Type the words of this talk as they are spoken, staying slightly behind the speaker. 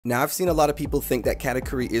Now, I've seen a lot of people think that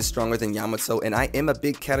Katakuri is stronger than Yamato, and I am a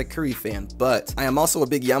big Katakuri fan, but I am also a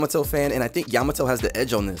big Yamato fan, and I think Yamato has the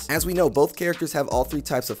edge on this. As we know, both characters have all three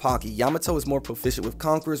types of haki. Yamato is more proficient with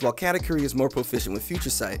Conquerors, while Katakuri is more proficient with Future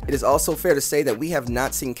Sight. It is also fair to say that we have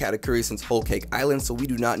not seen Katakuri since Whole Cake Island, so we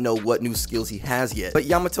do not know what new skills he has yet. But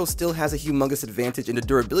Yamato still has a humongous advantage in the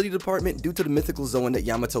durability department due to the mythical zone that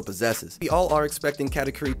Yamato possesses. We all are expecting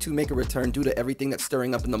Katakuri to make a return due to everything that's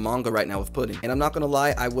stirring up in the manga right now with Pudding. And I'm not gonna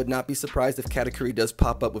lie, I would not be surprised if Katakuri does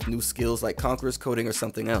pop up with new skills like Conqueror's Coding or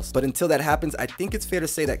something else. But until that happens, I think it's fair to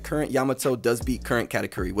say that current Yamato does beat current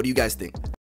Katakuri. What do you guys think?